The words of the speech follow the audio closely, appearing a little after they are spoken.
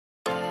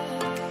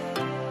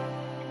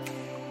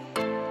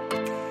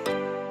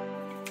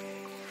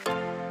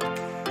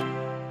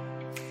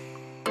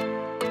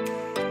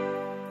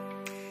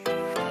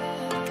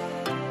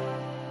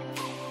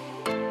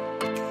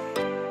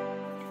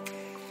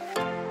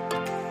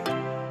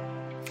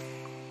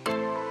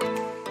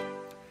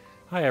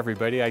Hi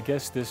everybody, I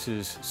guess this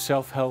is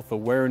Self-Health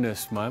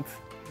Awareness Month,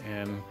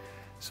 and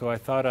so I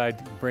thought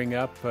I'd bring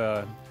up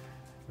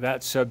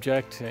that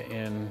subject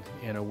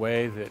in a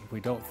way that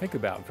we don't think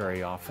about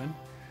very often.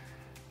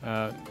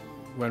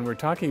 When we're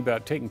talking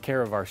about taking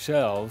care of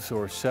ourselves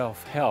or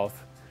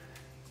self-health,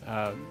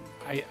 I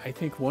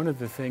think one of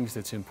the things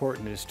that's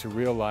important is to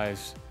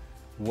realize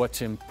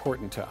what's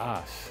important to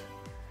us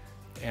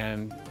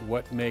and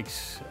what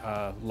makes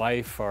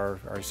life, our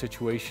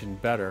situation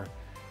better.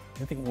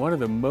 I think one of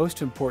the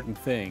most important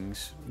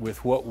things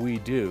with what we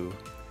do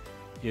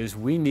is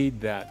we need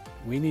that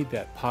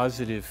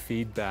positive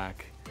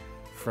feedback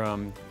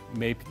from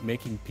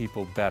making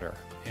people better.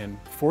 And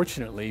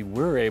fortunately,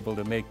 we're able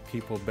to make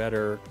people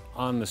better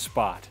on the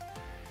spot.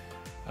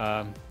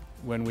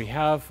 When we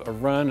have a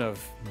run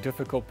of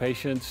difficult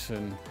patients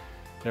and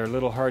they're a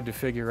little hard to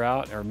figure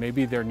out, or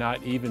maybe they're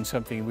not even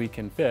something we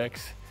can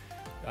fix,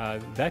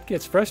 that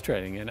gets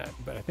frustrating.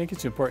 But I think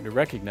it's important to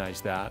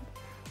recognize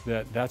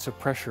that's a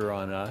pressure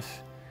on us.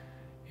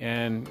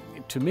 And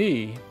to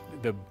me,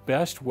 the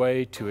best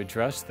way to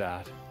address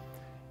that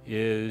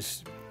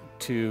is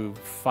to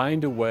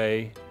find a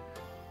way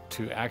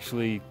to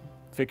actually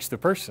fix the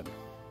person,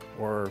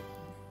 or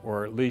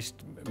at least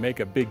make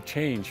a big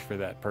change for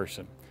that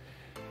person.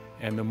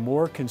 And the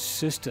more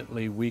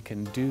consistently we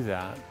can do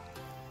that,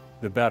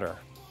 the better.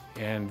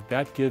 And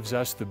that gives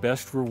us the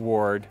best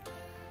reward,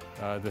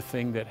 the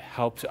thing that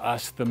helps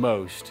us the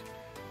most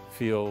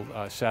feel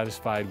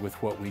satisfied with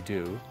what we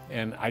do,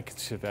 and I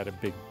consider that a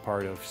big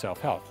part of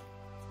self-health.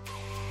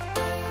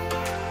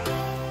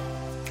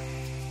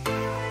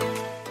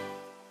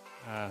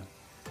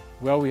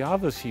 Well, we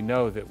obviously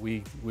know that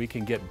we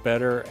can get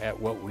better at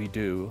what we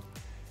do,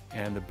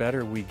 and the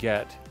better we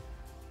get,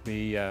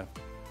 the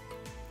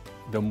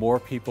more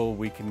people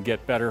we can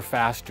get better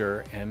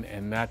faster,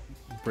 and that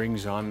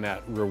brings on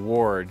that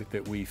reward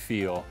that we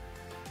feel.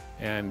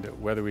 And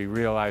whether we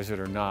realize it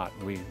or not,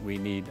 we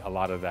need a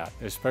lot of that,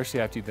 especially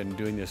after you've been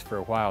doing this for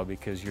a while,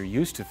 because you're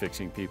used to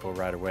fixing people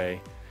right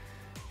away.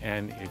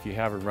 And if you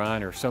have a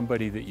run or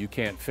somebody that you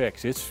can't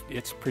fix, it's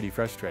pretty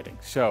frustrating.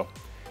 So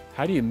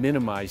how do you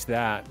minimize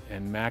that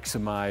and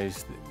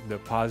maximize the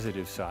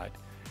positive side?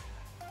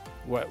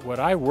 What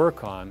I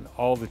work on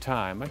all the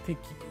time, I think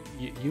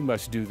you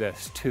must do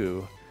this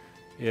too,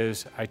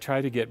 is I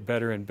try to get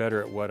better and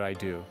better at what I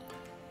do.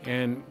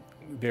 And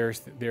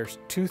there's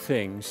two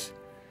things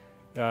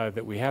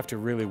that we have to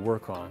really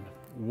work on.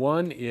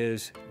 One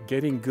is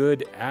getting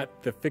good at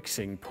the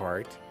fixing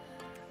part,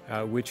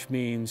 which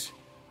means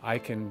I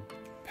can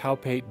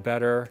palpate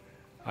better,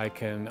 I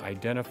can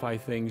identify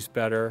things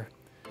better,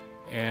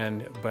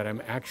 but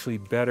I'm actually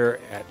better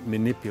at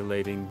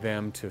manipulating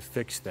them to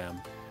fix them.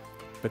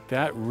 But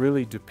that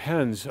really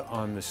depends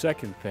on the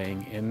second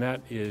thing, and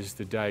that is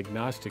the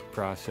diagnostic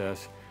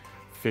process,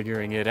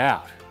 figuring it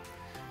out.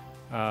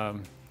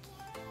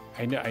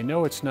 I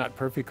know it's not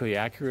perfectly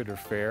accurate or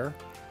fair,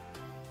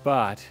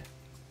 but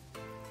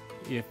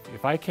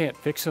if I can't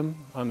fix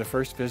them on the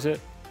first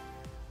visit,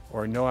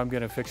 or know I'm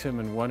going to fix them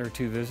in 1 or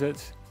 2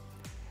 visits,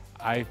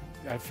 I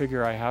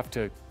figure I have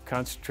to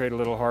concentrate a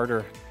little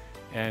harder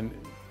and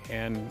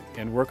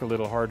work a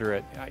little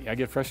harder I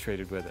get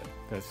frustrated with it.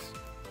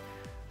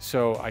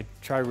 So I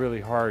try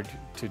really hard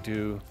to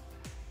do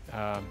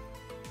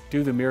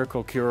the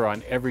miracle cure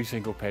on every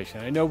single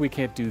patient. I know we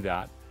can't do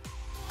that.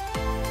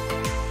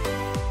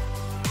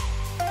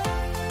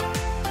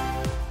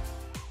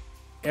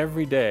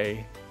 Every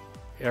day,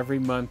 every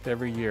month,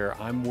 every year,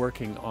 I'm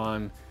working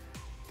on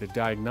the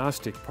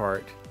diagnostic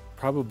part,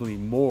 probably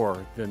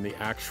more than the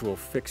actual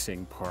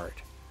fixing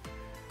part.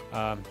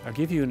 I'll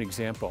give you an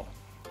example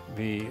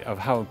of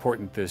how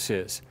important this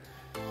is.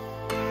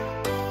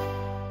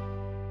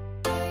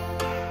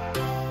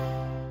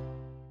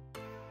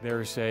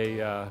 There's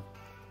a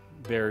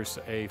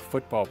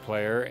football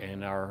player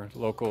in our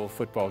local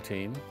football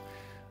team,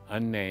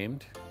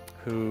 unnamed,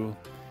 who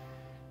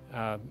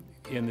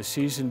in the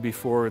season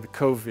before the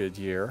COVID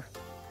year,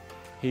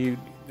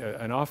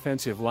 an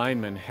offensive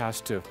lineman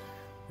has to,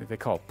 what they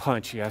call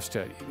punch, he has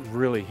to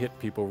really hit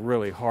people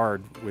really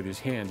hard with his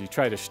hands. You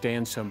try to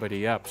stand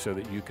somebody up so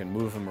that you can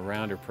move them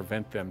around or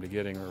prevent them to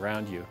getting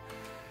around you.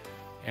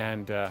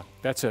 And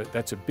that's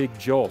a big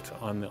jolt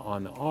on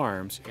the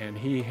arms, and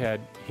he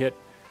had hit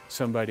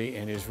somebody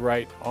and his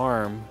right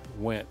arm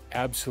went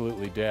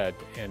absolutely dead,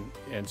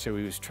 and so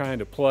he was trying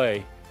to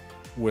play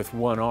with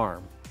one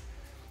arm.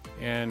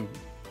 And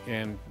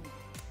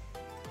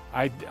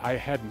I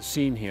hadn't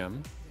seen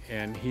him,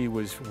 and he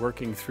was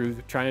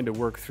trying to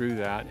work through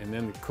that, and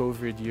then the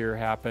COVID year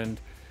happened,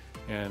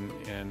 and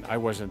I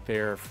wasn't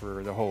there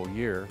for the whole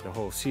year, the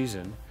whole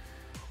season.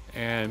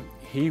 And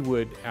he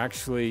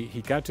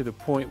got to the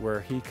point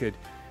where he could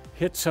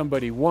hit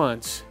somebody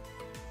once,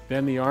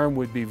 then the arm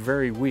would be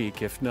very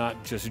weak, if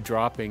not just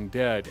dropping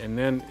dead, and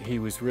then he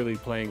was really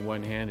playing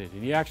one-handed.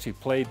 And he actually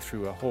played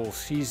through a whole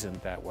season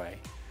that way.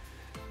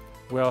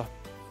 Well,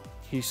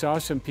 he saw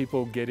some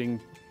people getting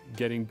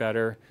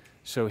better,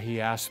 so he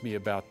asked me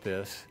about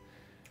this,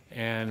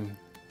 and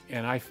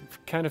I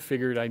kind of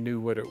figured I knew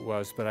what it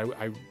was, but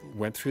I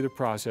went through the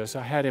process.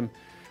 I had him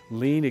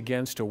lean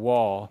against a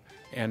wall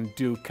and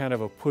do kind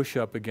of a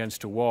push-up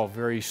against a wall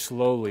very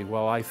slowly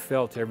while I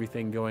felt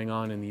everything going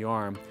on in the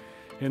arm.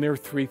 And there were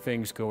three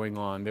things going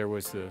on. There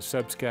was the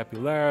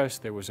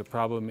subscapularis, there was a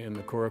problem in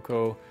the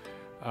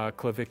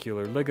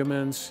corticoclavicular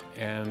ligaments,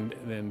 and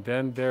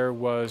then there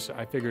was,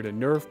 I figured, a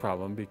nerve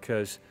problem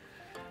because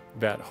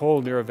that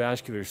whole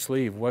neurovascular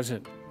sleeve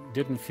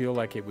didn't feel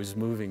like it was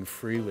moving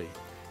freely.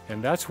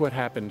 And that's what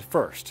happened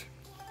first.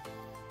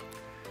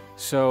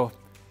 So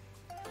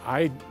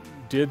I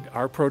did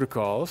our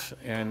protocols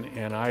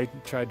and I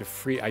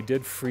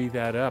did free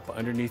that up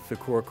underneath the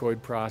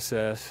coracoid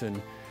process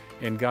and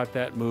got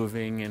that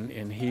moving,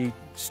 and he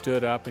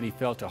stood up and he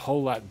felt a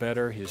whole lot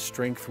better. His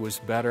strength was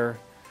better.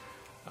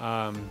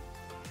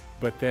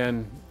 But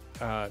then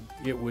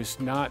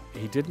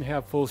he didn't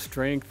have full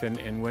strength,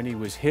 and when he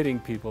was hitting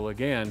people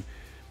again,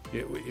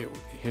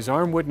 his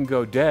arm wouldn't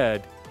go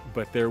dead,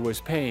 but there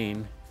was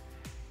pain,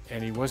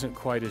 and he wasn't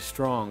quite as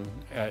strong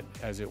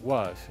as it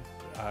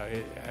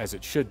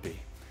should be.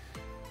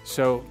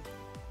 So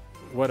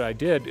what I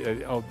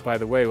did, oh, by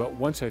the way,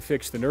 once I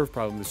fixed the nerve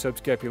problem, the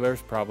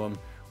subscapularis problem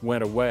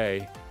went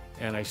away,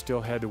 and I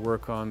still had to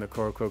work on the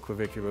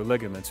corticoclavicular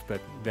ligaments, but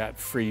that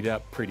freed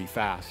up pretty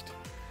fast.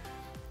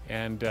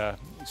 And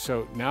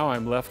so now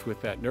I'm left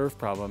with that nerve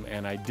problem,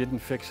 and I didn't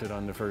fix it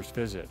on the first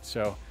visit.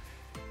 So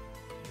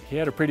he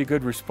had a pretty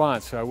good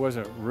response, so I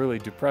wasn't really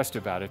depressed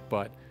about it,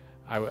 but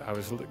I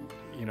was,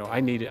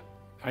 I needed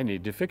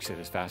to fix it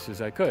as fast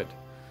as I could.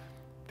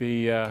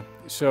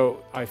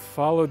 So I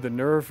followed the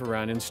nerve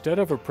around. Instead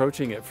of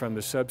approaching it from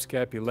the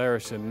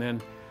subscapularis and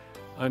then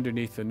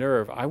underneath the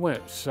nerve, I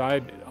went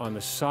on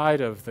the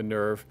side of the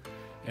nerve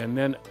and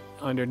then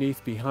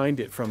underneath behind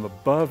it from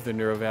above the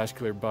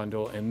neurovascular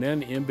bundle, and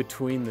then in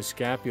between the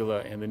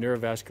scapula and the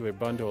neurovascular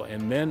bundle,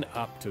 and then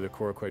up to the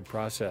coracoid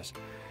process.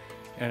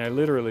 And I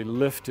literally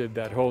lifted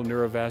that whole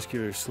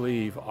neurovascular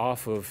sleeve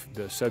off of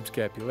the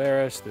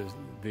subscapularis,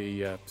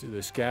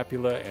 the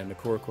scapula and the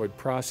coracoid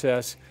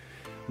process,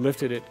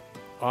 lifted it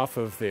off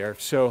of there.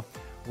 So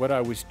what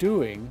I was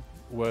doing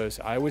was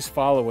I was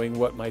following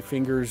what my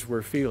fingers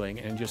were feeling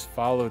and just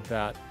followed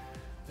that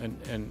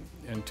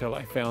until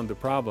I found the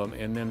problem,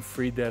 and then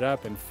freed that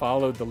up and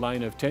followed the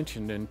line of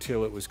tension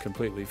until it was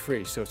completely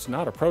free. So it's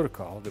not a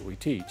protocol that we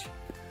teach,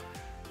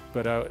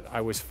 but I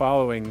was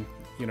following,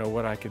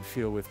 what I could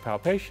feel with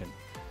palpation.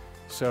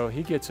 So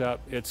he gets up,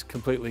 it's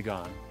completely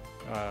gone.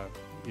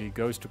 He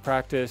goes to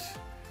practice.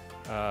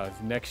 The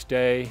next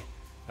day,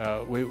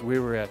 we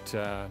were at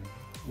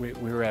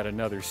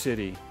another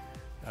city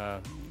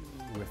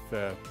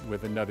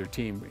with another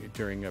team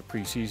during a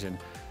preseason,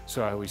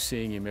 so I was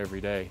seeing him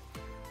every day.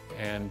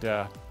 And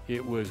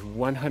it was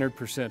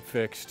 100%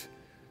 fixed,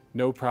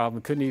 no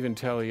problem, couldn't even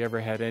tell he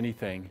ever had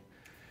anything.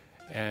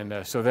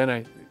 And so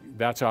then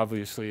that's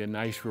obviously a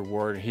nice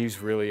reward. He's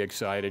really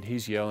excited,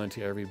 he's yelling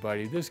to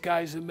everybody, "This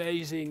guy's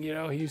amazing,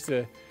 he's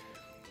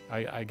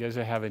I guess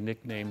I have a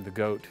nickname, the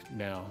GOAT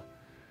now,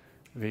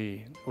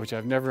 which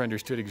I've never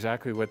understood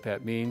exactly what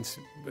that means,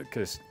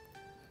 because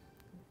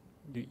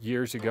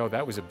years ago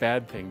that was a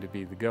bad thing to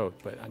be the GOAT,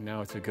 but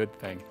now it's a good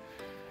thing.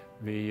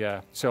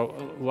 So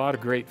a lot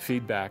of great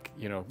feedback,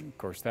 of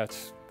course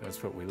that's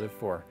what we live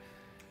for.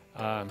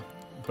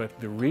 But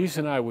the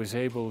reason I was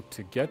able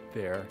to get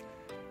there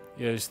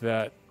is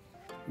that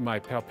my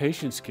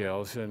palpation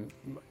skills and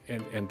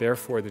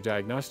therefore the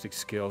diagnostic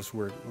skills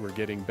were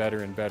getting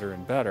better and better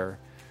and better.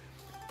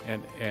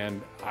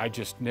 And I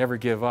just never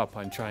give up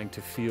on trying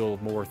to feel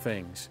more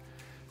things.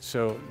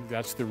 So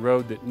that's the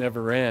road that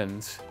never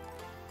ends,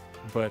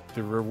 but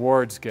the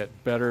rewards get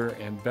better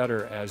and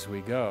better as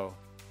we go.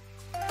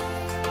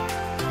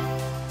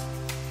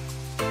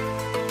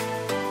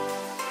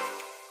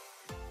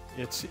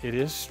 It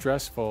is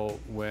stressful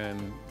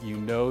when you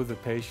know the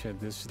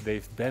patient,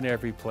 they've been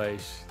every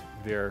place,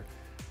 they're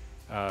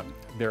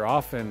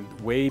often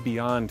way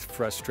beyond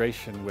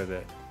frustration with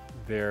it,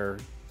 they're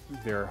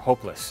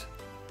hopeless.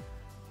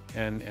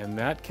 And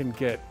that can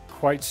get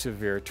quite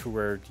severe to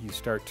where you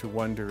start to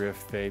wonder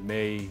if they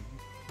may,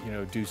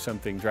 do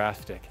something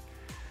drastic.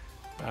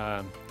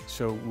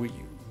 So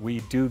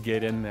we do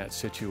get in that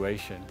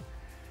situation.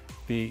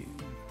 The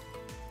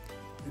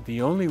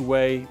only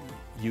way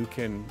you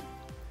can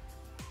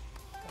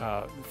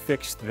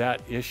fix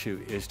that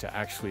issue is to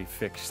actually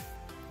fix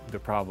the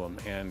problem,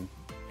 and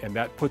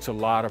that puts a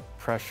lot of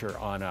pressure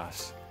on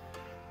us.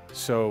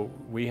 So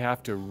we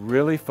have to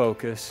really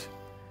focus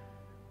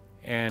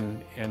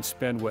and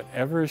spend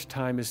whatever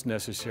time is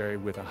necessary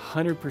with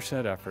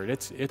 100% effort.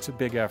 It's a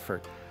big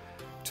effort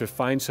to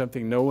find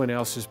something no one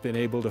else has been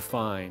able to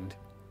find.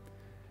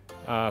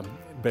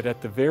 But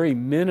at the very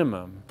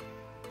minimum,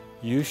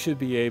 you should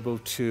be able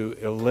to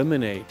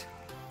eliminate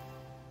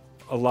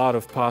a lot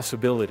of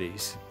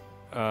possibilities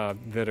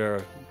that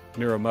are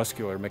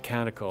neuromuscular,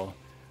 mechanical,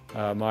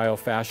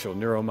 myofascial,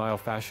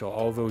 neuromyofascial,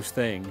 all those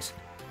things.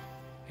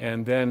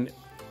 And then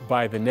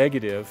by the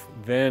negative,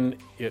 then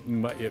it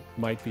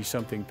might be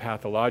something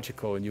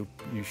pathological, and you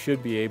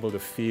should be able to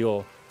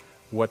feel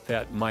what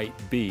that might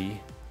be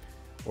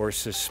or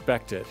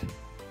suspect it,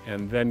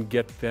 and then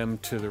get them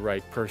to the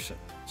right person.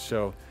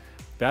 So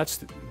that's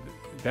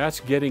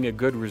getting a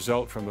good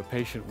result from a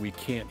patient we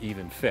can't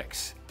even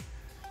fix.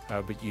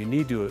 But you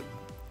need to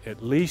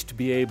at least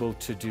be able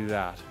to do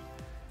that.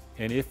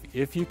 And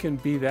if you can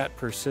be that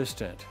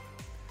persistent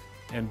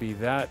and be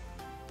that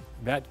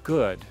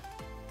good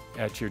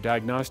at your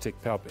diagnostic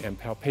and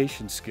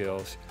palpation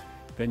skills,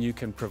 then you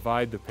can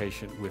provide the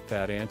patient with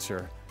that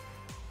answer.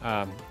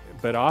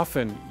 But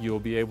often you'll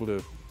be able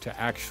to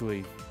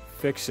actually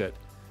fix it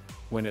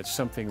when it's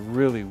something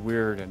really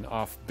weird and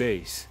off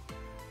base.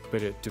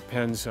 But it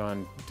depends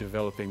on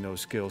developing those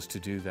skills to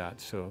do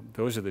that. So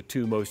those are the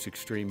two most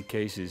extreme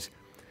cases.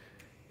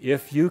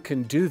 If you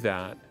can do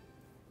that,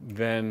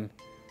 then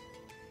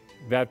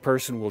that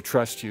person will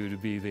trust you to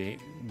be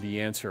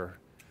the answer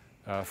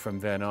from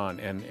then on,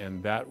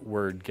 and that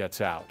word gets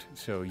out.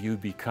 So you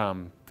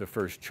become the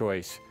first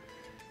choice.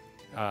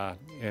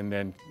 And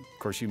then, of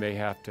course, you may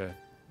have to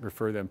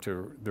refer them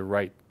to the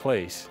right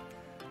place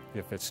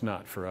if it's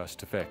not for us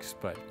to fix,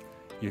 but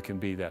you can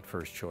be that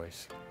first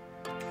choice.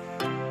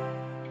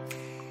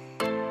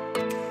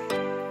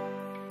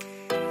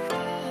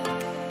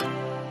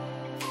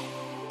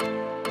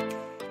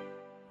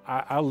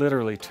 I'll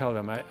literally tell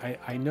them,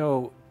 I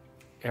know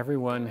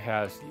everyone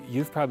has,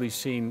 you've probably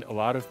seen a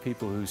lot of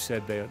people who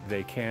said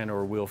they can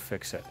or will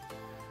fix it,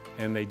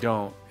 and they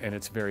don't, and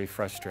it's very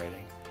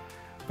frustrating.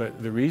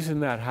 But the reason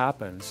that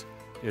happens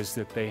is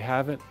that they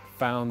haven't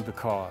found the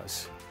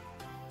cause.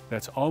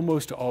 That's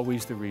almost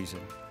always the reason.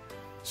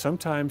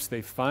 Sometimes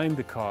they find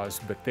the cause,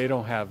 but they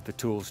don't have the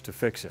tools to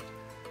fix it.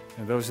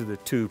 And those are the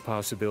two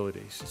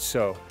possibilities.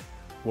 So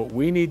what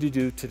we need to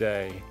do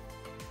today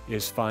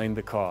is find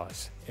the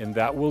cause, and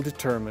that will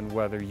determine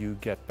whether you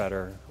get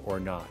better or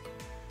not.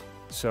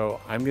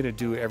 So I'm going to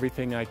do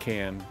everything I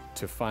can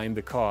to find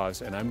the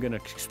cause, and I'm going to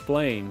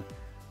explain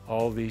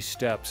all these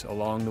steps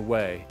along the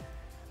way.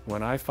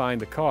 When I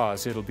find the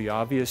cause, it'll be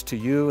obvious to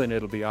you and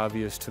it'll be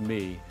obvious to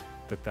me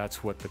that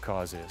that's what the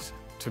cause is.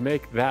 To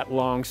make that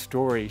long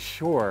story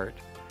short,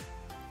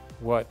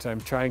 what I'm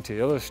trying to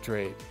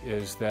illustrate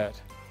is that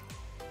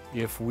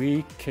if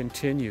we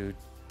continue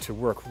to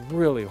work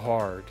really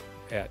hard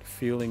at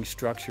feeling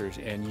structures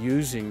and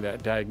using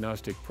that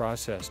diagnostic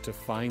process to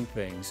find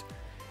things,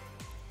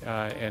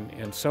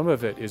 and some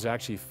of it is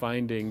actually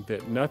finding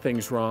that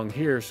nothing's wrong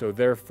here, so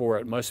therefore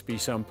it must be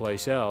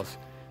someplace else,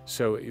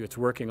 so it's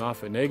working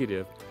off a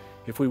negative.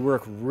 If we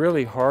work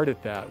really hard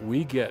at that,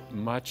 we get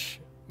much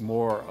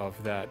more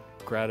of that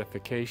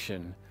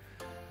gratification,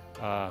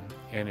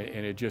 and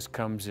it just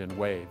comes in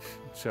waves.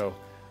 So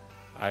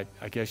I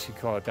guess you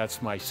call it,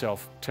 that's my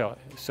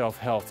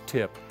self-health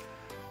tip,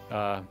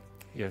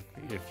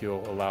 if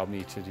you'll allow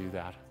me to do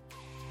that.